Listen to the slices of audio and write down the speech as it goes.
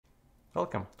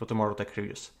Welcome to Tomorrow Tech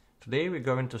Reviews. Today we're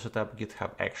going to set up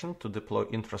GitHub Action to deploy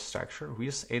infrastructure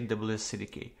with AWS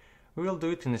CDK. We will do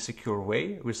it in a secure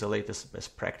way with the latest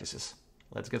best practices.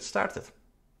 Let's get started.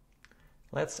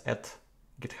 Let's add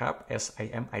GitHub as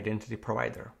IAM Identity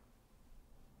Provider.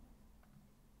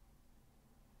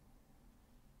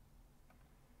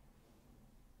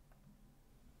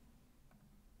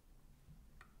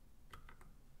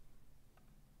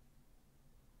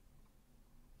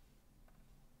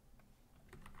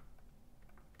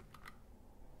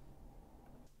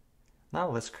 Now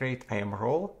let's create IAM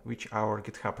role, which our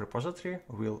GitHub repository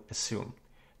will assume.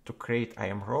 To create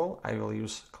IAM role, I will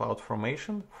use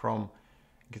CloudFormation from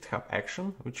GitHub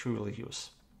Action, which we will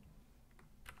use.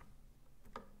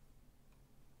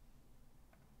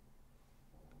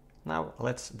 Now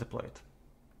let's deploy it.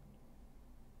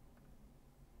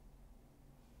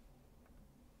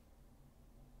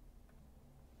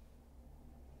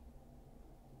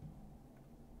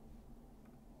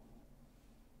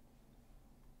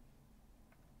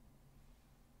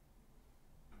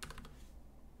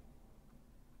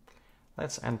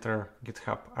 Let's enter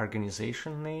GitHub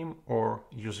organization name or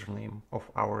username of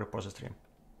our repository.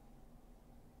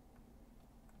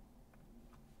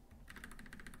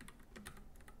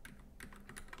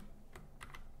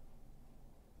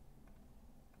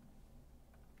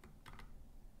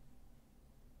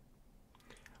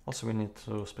 Also, we need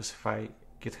to specify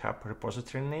GitHub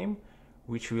repository name,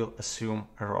 which will assume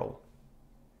a role.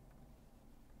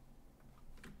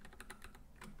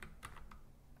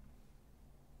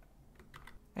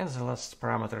 And the last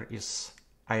parameter is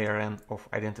ARN of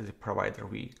identity provider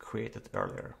we created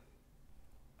earlier.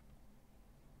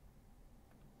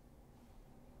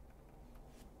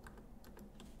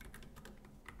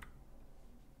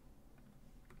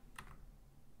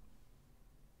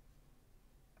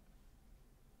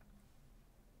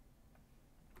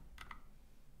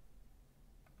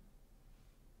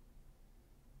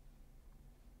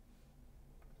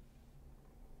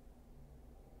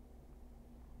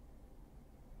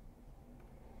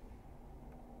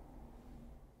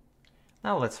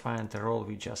 Now let's find the role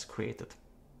we just created.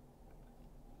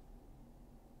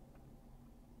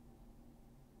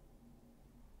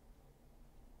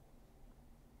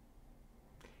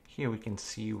 Here we can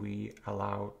see we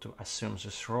allow to assume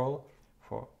this role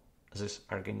for this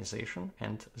organization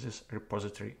and this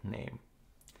repository name.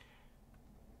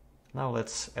 Now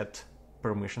let's add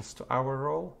permissions to our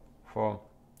role. For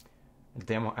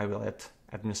demo, I will add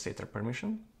administrator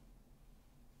permission.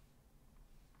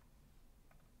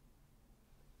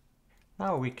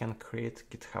 Now we can create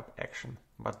GitHub Action,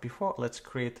 but before let's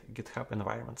create GitHub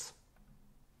environments.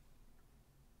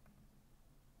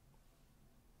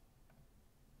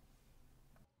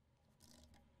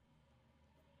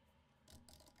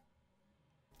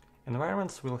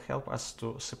 Environments will help us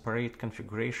to separate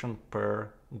configuration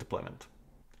per deployment.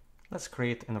 Let's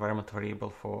create environment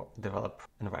variable for develop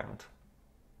environment.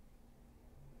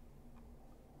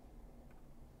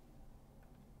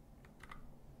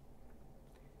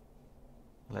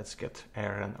 Let's get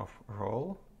ARN of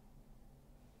role.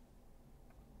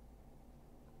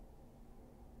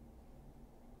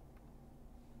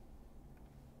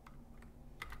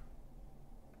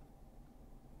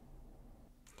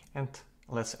 And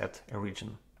let's add a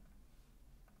region.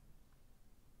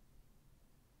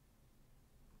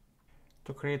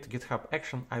 To create GitHub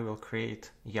Action, I will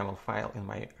create YAML file in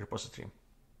my repository.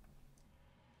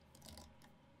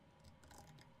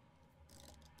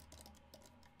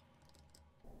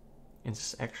 In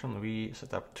this action, we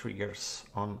set up triggers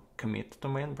on commit to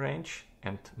main branch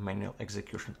and manual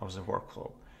execution of the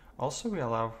workflow. Also, we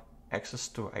allow access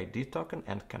to ID token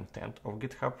and content of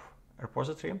GitHub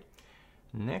repository.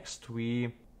 Next,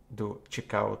 we do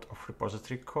checkout of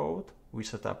repository code. We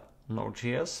set up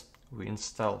Node.js. We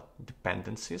install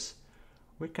dependencies.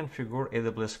 We configure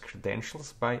AWS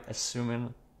credentials by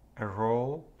assuming a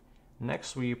role.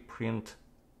 Next, we print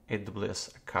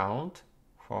AWS account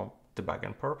for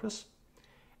debugging purpose.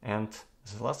 And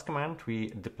the last command, we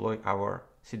deploy our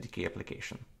CDK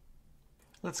application.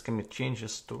 Let's commit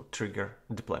changes to trigger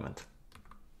deployment.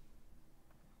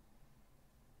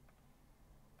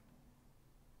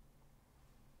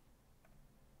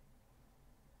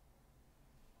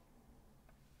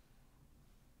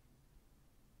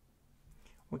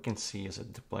 We can see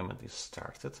that deployment is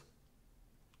started.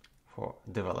 For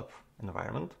develop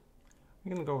environment,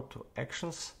 we can go to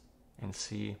actions and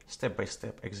see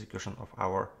step-by-step execution of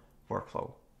our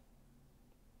workflow.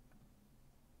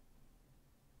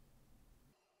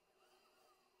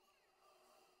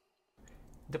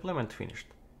 Deployment finished.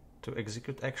 To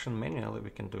execute action manually, we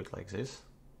can do it like this.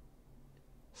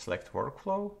 Select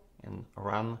workflow and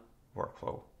run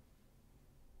workflow.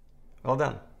 Well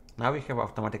done! Now we have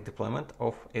automatic deployment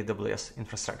of AWS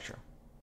infrastructure.